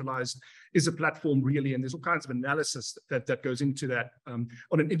decentralized is a platform really? And there's all kinds of analysis that goes into that on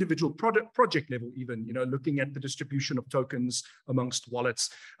an individual project level, even, looking at the distribution of tokens amongst wallets.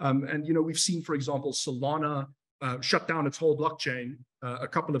 And we've seen, for example, Solana shut down its whole blockchain a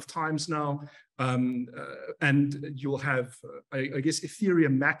couple of times now. And you'll have, I guess,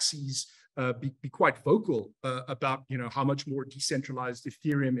 Ethereum maxis be quite vocal about how much more decentralized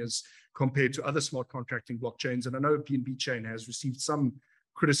Ethereum is compared to other smart contracting blockchains. And I know BNB Chain has received some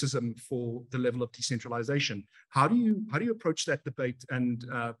criticism for the level of decentralization. How do you approach that debate, and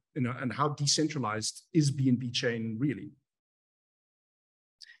and how decentralized is BNB Chain really?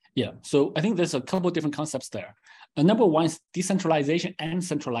 Yeah, so I think there's a couple of different concepts there. Number one is decentralization and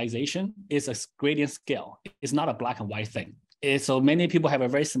centralization is a gradient scale. It's not a black and white thing. So many people have a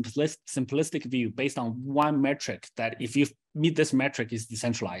very simplistic view based on one metric that if you meet this metric is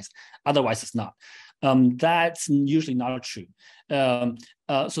decentralized, otherwise it's not. That's usually not true.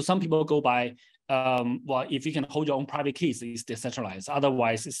 So some people go by well, if you can hold your own private keys, it's decentralized.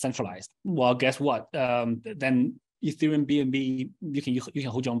 Otherwise, it's centralized. Well, guess what? Then Ethereum BNB, you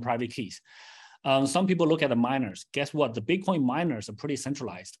can hold your own private keys. Some people look at the miners. Guess what? The Bitcoin miners are pretty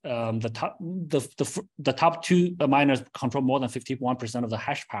centralized. The top two miners control more than 51% of the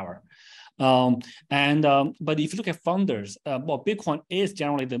hash power. But if you look at funders, well, Bitcoin is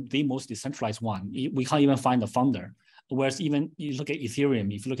generally the most decentralized one. We can't even find the funder. Whereas even you look at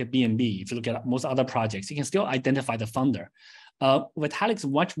Ethereum, if you look at BNB, if you look at most other projects, you can still identify the funder. Vitalik is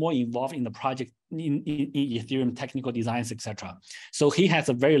much more involved in the project in Ethereum technical designs, etc. So he has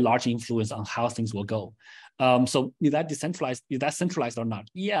a very large influence on how things will go. So is that decentralized? Is that centralized or not?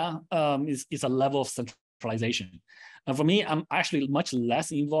 Yeah, it's a level of centralization. For me, I'm actually much less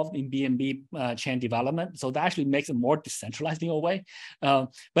involved in BNB chain development, so that actually makes it more decentralized in a way.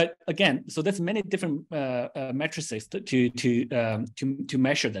 But again, so there's many different matrices to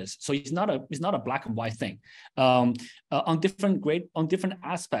measure this. So it's not a black and white thing. On different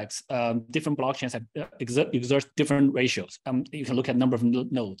aspects, different blockchains have exert different ratios. You can look at number of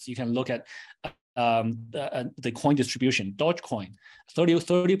nodes. You can look at the coin distribution. Dogecoin,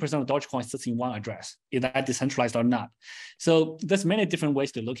 30% of Dogecoin sits in one address. Is that decentralized or not? So there's many different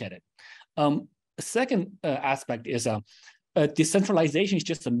ways to look at it. The second aspect is decentralization is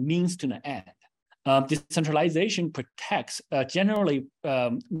just a means to an end. Decentralization protects, generally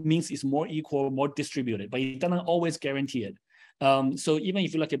means it's more equal, more distributed, but it doesn't always guarantee it. So even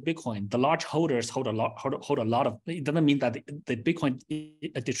if you look at Bitcoin, the large holders hold a lot of, it doesn't mean that the Bitcoin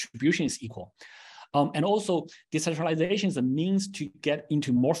distribution is equal. And also decentralization is a means to get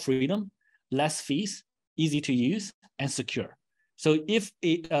into more freedom, less fees, easy to use, and secure. So if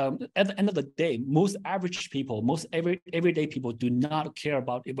it, at the end of the day, most average people, most everyday people do not care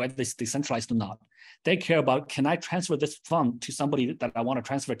about whether it's decentralized or not. They care about, can I transfer this fund to somebody that I want to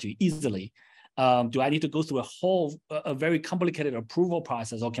transfer to easily? Do I need to go through a very complicated approval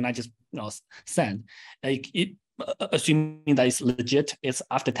process, or can I just send? Assuming that it's legit, it's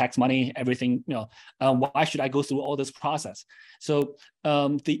after tax money, everything. Why should I go through all this process? So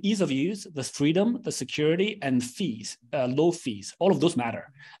the ease of use, the freedom, the security, and fees, low fees, all of those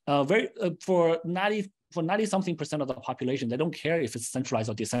matter. For 90-something% of the population, they don't care if it's centralized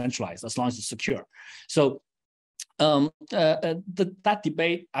or decentralized as long as it's secure. So that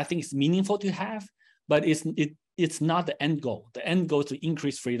debate, I think, is meaningful to have, but it's not the end goal. The end goal is to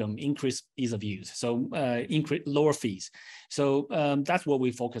increase freedom, increase ease of use, so increase lower fees. So that's what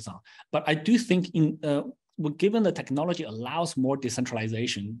we focus on. But I do think given the technology allows more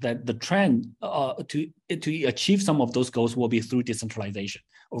decentralization, that the trend to achieve some of those goals will be through decentralization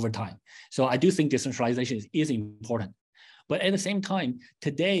over time. So I do think decentralization is important. But at the same time,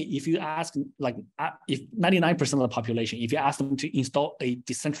 today, if you ask, if 99% of the population, if you ask them to install a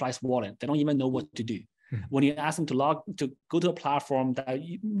decentralized wallet, they don't even know what to do. Mm-hmm. When you ask them to go to a platform, that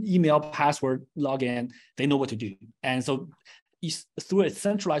email, password, log in, they know what to do. And so through a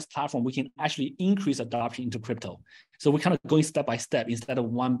centralized platform, we can actually increase adoption into crypto. So we're kind of going step by step instead of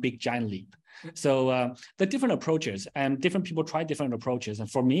one big giant leap. So the different approaches, and different people try different approaches. And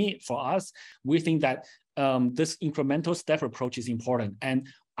for us, we think that this incremental step approach is important. And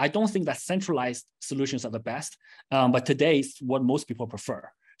I don't think that centralized solutions are the best, but today is what most people prefer.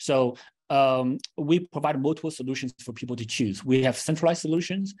 So we provide multiple solutions for people to choose. We have centralized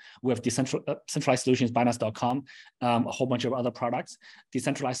solutions. We have centralized solutions, Binance.com, a whole bunch of other products,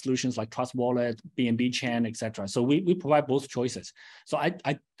 decentralized solutions like Trust Wallet, BNB Chain, etc. So we provide both choices. So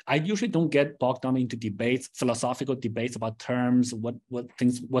I usually don't get bogged down into debates, philosophical debates about terms, what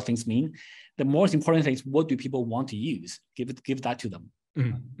things mean. The most important thing is, what do people want to use? Give that to them.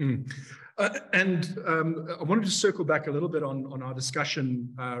 Mm-hmm. And I wanted to circle back a little bit on our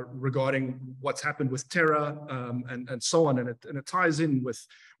discussion regarding what's happened with Terra and so on, and it ties in with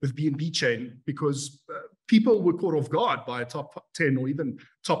BNB Chain, because people were caught off guard by a top 10 or even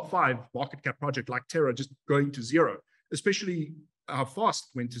top 5 market cap project like Terra just going to zero, especially how fast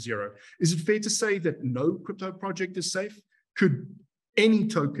it went to zero. Is it fair to say that no crypto project is safe? Could any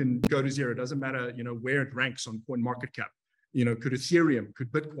token go to zero? It doesn't matter, where it ranks on CoinMarketCap. Could Ethereum,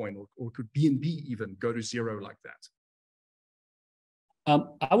 could Bitcoin, or could BNB even go to zero like that?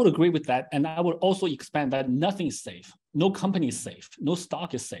 I would agree with that. And I would also expand that nothing is safe. No company is safe. No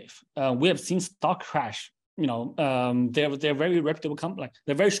stock is safe. We have seen stock crash. They're very reputable companies.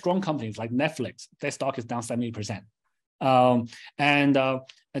 They're very strong companies like Netflix. Their stock is down 70%. And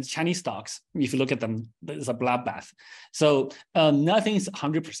Chinese stocks, if you look at them, it's a bloodbath. So nothing is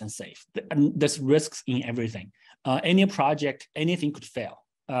 100% safe. There's risks in everything. Any project, anything could fail.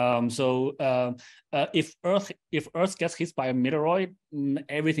 If Earth gets hit by a meteoroid,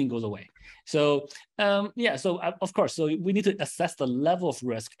 everything goes away. So of course, so we need to assess the level of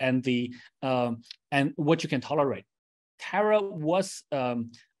risk and and what you can tolerate. Terra was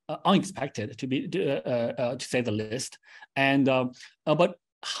unexpected to say the least, and but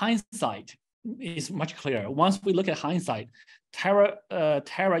hindsight is much clearer. Once we look at hindsight, Terra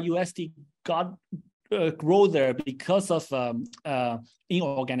USD got grow there because of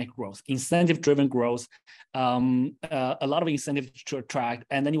inorganic growth, incentive-driven growth, a lot of incentive to attract,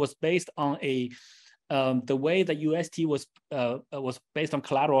 and then it was based on the way that UST was based on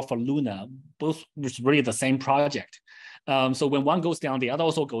collateral for Luna, both was really the same project. So when one goes down, the other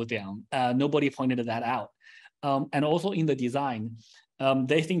also goes down. Nobody pointed that out. And also in the design,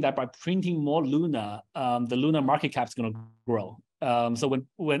 they think that by printing more Luna, the Luna market cap is going to grow. So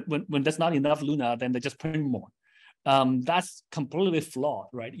when there's not enough Luna, then they just print more. That's completely flawed,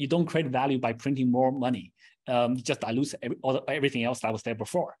 right? You don't create value by printing more money. You just dilute everything else that was there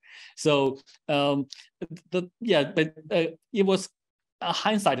before. So it was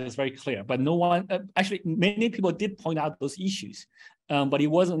hindsight is very clear, but no one actually many people did point out those issues, but it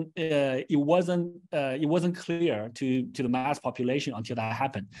wasn't clear to the mass population until that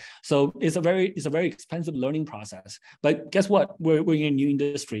happened. So it's a very expensive learning process. But guess what? We're in a new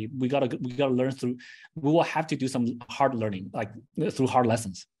industry. We gotta learn through. We will have to do some hard learning, like through hard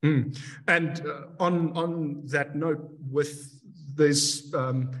lessons. And on that note, is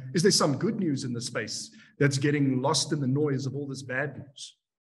there some good news in the space that's getting lost in the noise of all this bad news?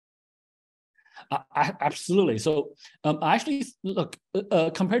 Absolutely. So actually, look,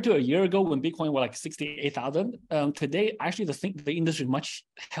 compared to a year ago when Bitcoin were like 68,000, today actually the industry is much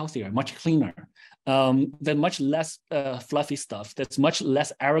healthier, much cleaner. There's much less fluffy stuff. There's much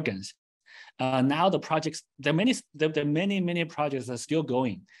less arrogance. Now the projects, there are many projects that are still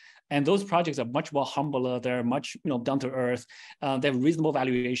going. And those projects are much more humbler. They're much down to earth. They have reasonable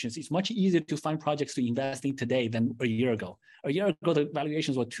valuations. It's much easier to find projects to invest in today than a year ago. A year ago, the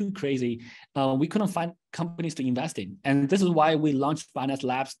valuations were too crazy. We couldn't find companies to invest in. And this is why we launched Binance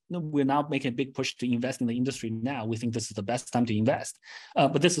Labs. We're now making a big push to invest in the industry now. We think this is the best time to invest.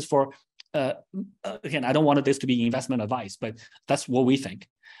 But this is for, again, I don't want this to be investment advice, but that's what we think.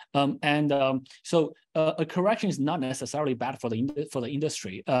 So a correction is not necessarily bad for the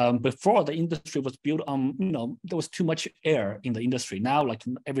industry. Before, the industry was built on, there was too much air in the industry. Now, like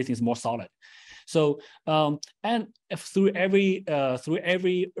everything's more solid. So and if through every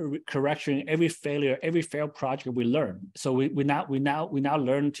correction, every failure, every failed project, we learn. So we now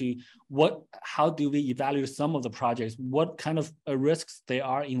learn to how do we evaluate some of the projects, what kind of risks they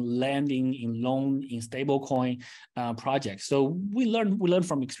are in lending, in loan, in stablecoin projects. So we learn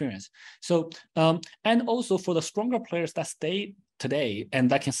from experience. So and also for the stronger players that stay today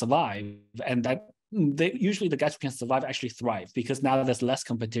and that can survive, and that usually the guys who can survive actually thrive, because now there's less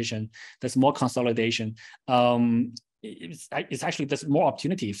competition, there's more consolidation. It's actually there's more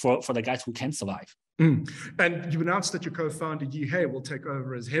opportunity for the guys who can survive. And you announced that your co-founder Yi He will take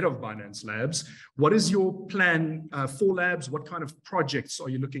over as head of Binance Labs. What is your plan for Labs? What kind of projects are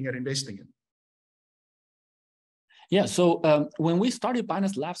you looking at investing in? Yeah, so when we started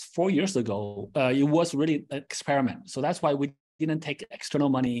Binance Labs 4 years ago, it was really an experiment. So that's why we didn't take external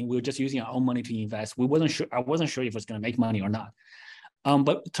money. We were just using our own money to invest. I wasn't sure if it was going to make money or not.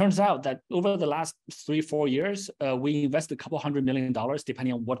 But it turns out that over the last 3-4 years, we invested $200 million,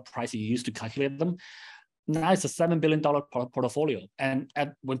 depending on what price you use to calculate them. Now it's a $7 billion portfolio. And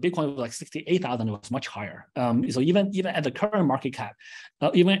when Bitcoin was like 68,000, it was much higher. So even at the current market cap,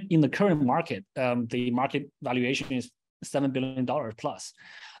 even in the current market, the market valuation is $7 billion plus.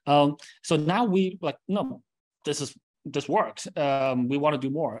 So now we this works. We want to do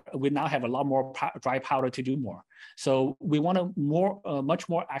more. We now have a lot more dry powder to do more. So we want to much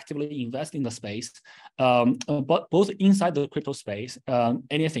more actively invest in the space, but both inside the crypto space,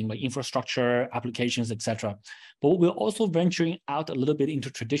 anything like infrastructure, applications, etc. But we're also venturing out a little bit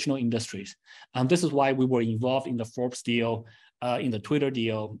into traditional industries. This is why we were involved in the Forbes deal, in the Twitter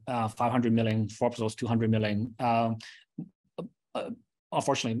deal, 500 million, Forbes was 200 million.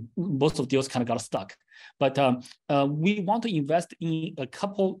 Unfortunately, most of the deals kind of got stuck. But we want to invest in a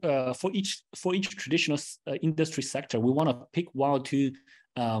couple for each traditional industry sector. We want to pick 1 or 2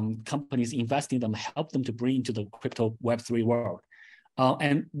 companies, invest in them, help them to bring into the crypto Web3 world.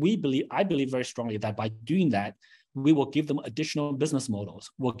 And I believe very strongly that by doing that, we will give them additional business models.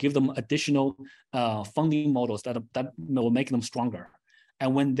 We'll give them additional funding models that will make them stronger.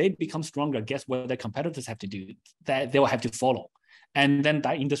 And when they become stronger, guess what their competitors have to do? That they will have to follow. And then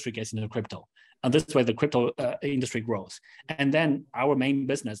that industry gets into crypto. And this way the crypto industry grows. And then our main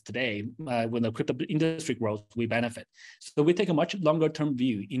business today, when the crypto industry grows, we benefit. So we take a much longer term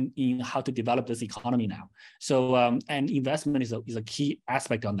view in how to develop this economy now. So and investment is a key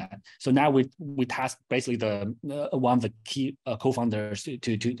aspect on that. So now we task basically the one of the key co-founders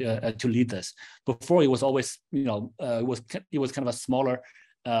to lead this. Before it was always, it was kind of a smaller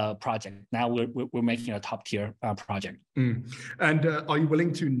project. Now we're making a top tier project. And are you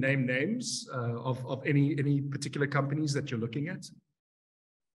willing to name names of any particular companies that you're looking at?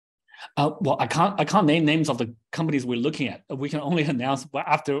 Well, I can't name names of the companies we're looking at. We can only announce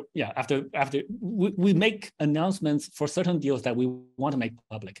after we make announcements for certain deals that we want to make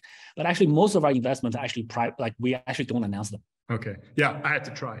public. But actually, most of our investments are actually private. Like we actually don't announce them. Okay. Yeah, I had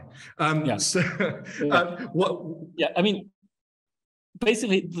to try. I mean,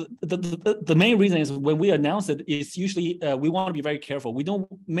 basically, the main reason is when we announce it is usually we want to be very careful.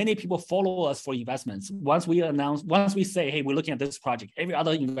 Many people follow us for investments. Once we say, hey, we're looking at this project, every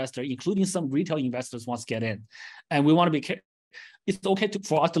other investor, including some retail investors, wants to get in, and we want to be careful. It's okay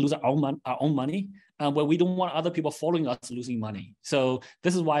for us to lose our own money, but we don't want other people following us losing money. So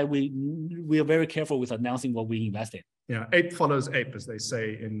this is why we are very careful with announcing what we invest in. Yeah, ape follows ape, as they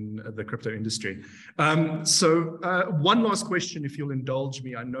say in the crypto industry. So one last question, if you'll indulge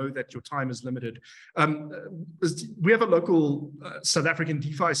me. I know that your time is limited. We have a local South African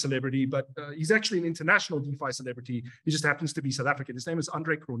DeFi celebrity, but he's actually an international DeFi celebrity. He just happens to be South African. His name is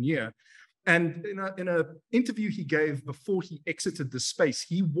Andre Cronje. And in an interview he gave before he exited the space,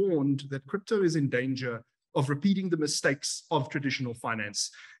 he warned that crypto is in danger of repeating the mistakes of traditional finance.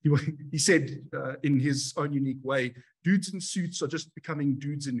 He said in his own unique way, dudes in suits are just becoming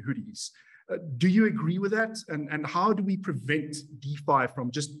dudes in hoodies. Do you agree with that? And how do we prevent DeFi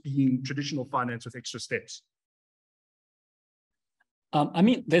from just being traditional finance with extra steps? I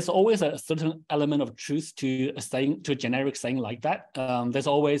mean, there's always a certain element of truth to a generic saying like that. There's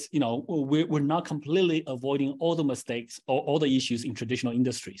always, we're not completely avoiding all the mistakes or all the issues in traditional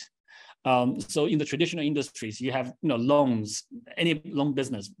industries. So in the traditional industries, you have loans, any loan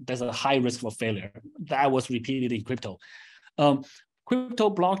business, there's a high risk for failure. That was repeated in crypto. Crypto,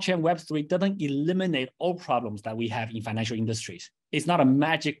 blockchain, Web3 doesn't eliminate all problems that we have in financial industries. It's not a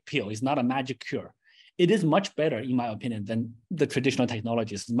magic pill. It's not a magic cure. It is much better, in my opinion, than the traditional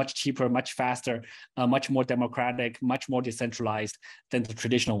technologies. Much cheaper, much faster, much more democratic, much more decentralized than the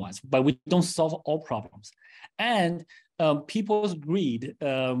traditional ones. But we don't solve all problems. And people's greed,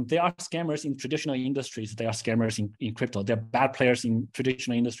 there are scammers in traditional industries. There are scammers in crypto. There are bad players in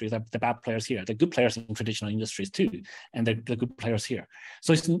traditional industries. There are bad players here. There are good players in traditional industries too. And there are good players here.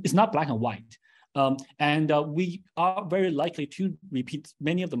 So it's not black and white. And we are very likely to repeat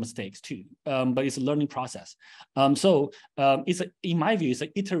many of the mistakes too, but it's a learning process. So in my view, it's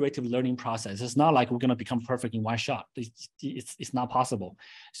an iterative learning process. It's not like we're going to become perfect in one shot. It's not possible.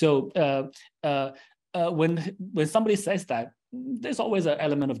 So when somebody says that, there's always an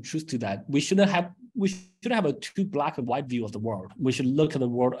element of truth to that. We shouldn't have a too black and white view of the world. We should look at the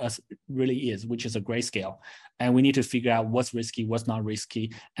world as it really is, which is a grayscale, and we need to figure out what's risky, what's not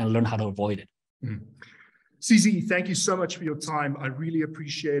risky, and learn how to avoid it. CZ, thank you so much for your time. I really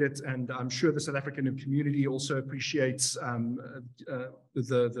appreciate it, and I'm sure the South African community also appreciates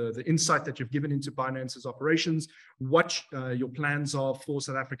the insight that you've given into Binance's operations, what your plans are for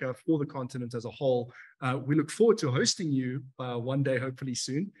South Africa, for the continent as a whole. We look forward to hosting you one day, hopefully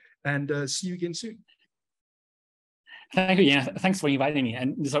soon, and see you again soon. Thank you, Yan. Thanks for inviting me,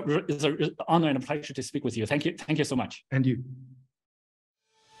 and it's an honor and a pleasure to speak with you. Thank you so much. And you.